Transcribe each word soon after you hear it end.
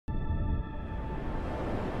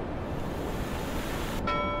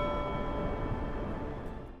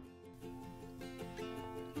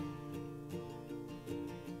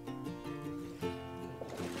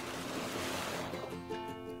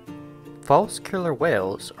False killer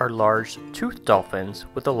whales are large, toothed dolphins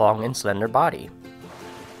with a long and slender body.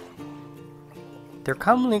 They're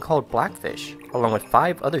commonly called blackfish, along with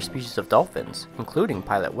 5 other species of dolphins, including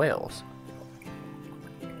pilot whales.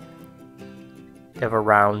 They have a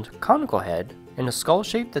round, conical head and a skull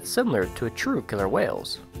shape that's similar to a true killer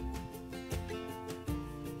whale's.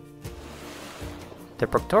 Their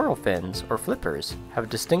pectoral fins, or flippers, have a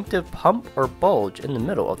distinctive hump or bulge in the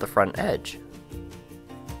middle of the front edge.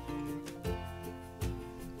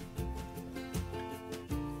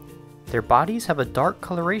 Their bodies have a dark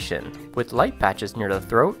coloration, with light patches near the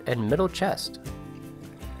throat and middle chest.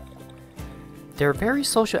 They are very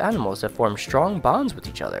social animals that form strong bonds with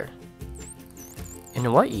each other. In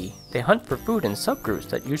Hawaii, they hunt for food in subgroups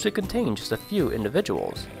that usually contain just a few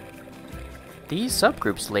individuals. These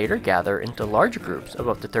subgroups later gather into larger groups of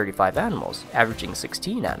up to 35 animals, averaging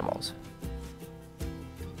 16 animals.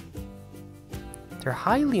 They're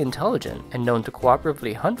highly intelligent and known to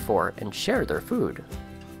cooperatively hunt for and share their food.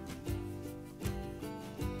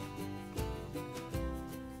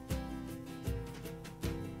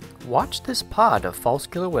 Watch this pod of false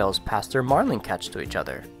killer whales pass their marlin catch to each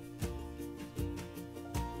other.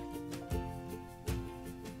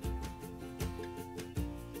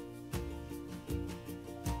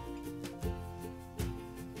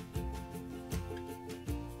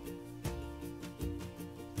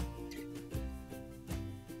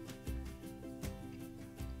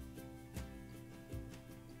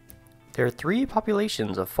 There are 3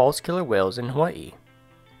 populations of false killer whales in Hawaii: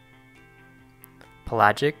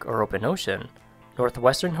 pelagic or open ocean,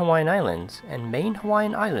 Northwestern Hawaiian Islands, and main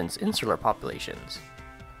Hawaiian Islands insular populations.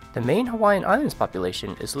 The main Hawaiian Islands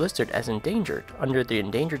population is listed as endangered under the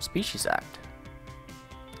Endangered Species Act.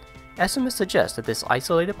 Estimates suggest that this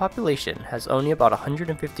isolated population has only about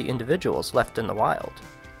 150 individuals left in the wild.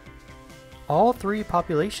 All 3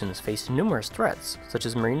 populations face numerous threats, such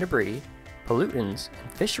as marine debris, pollutants,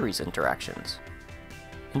 and fisheries interactions.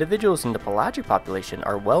 Individuals in the pelagic population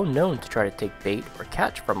are well known to try to take bait or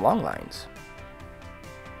catch from longlines.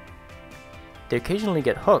 They occasionally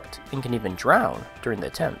get hooked and can even drown during the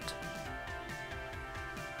attempt.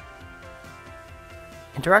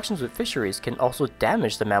 Interactions with fisheries can also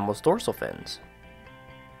damage the mammal's dorsal fins.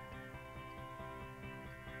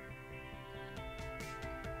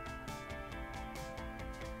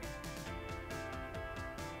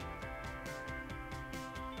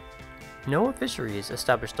 NOAA Fisheries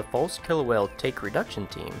established the false killer whale take reduction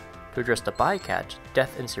team to address the bycatch,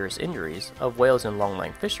 death and serious injuries of whales in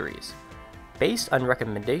longline fisheries. Based on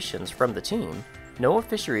recommendations from the team, NOAA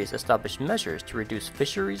Fisheries established measures to reduce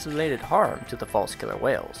fisheries-related harm to the false killer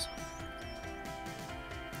whales.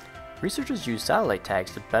 Researchers use satellite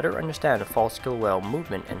tags to better understand false killer whale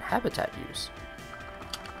movement and habitat use.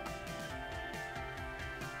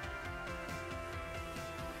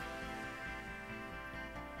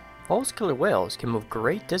 False killer whales can move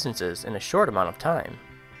great distances in a short amount of time.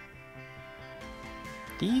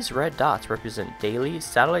 These red dots represent daily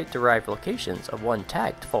satellite-derived locations of one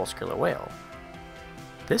tagged false killer whale.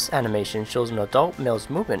 This animation shows an adult male's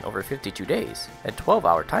movement over 52 days and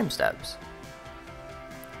 12-hour time steps.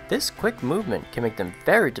 This quick movement can make them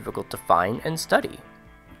very difficult to find and study.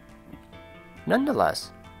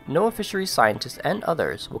 Nonetheless, NOAA Fisheries scientists and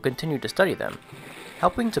others will continue to study them,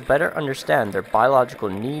 helping to better understand their biological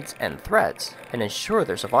needs and threats and ensure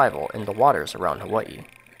their survival in the waters around Hawaii.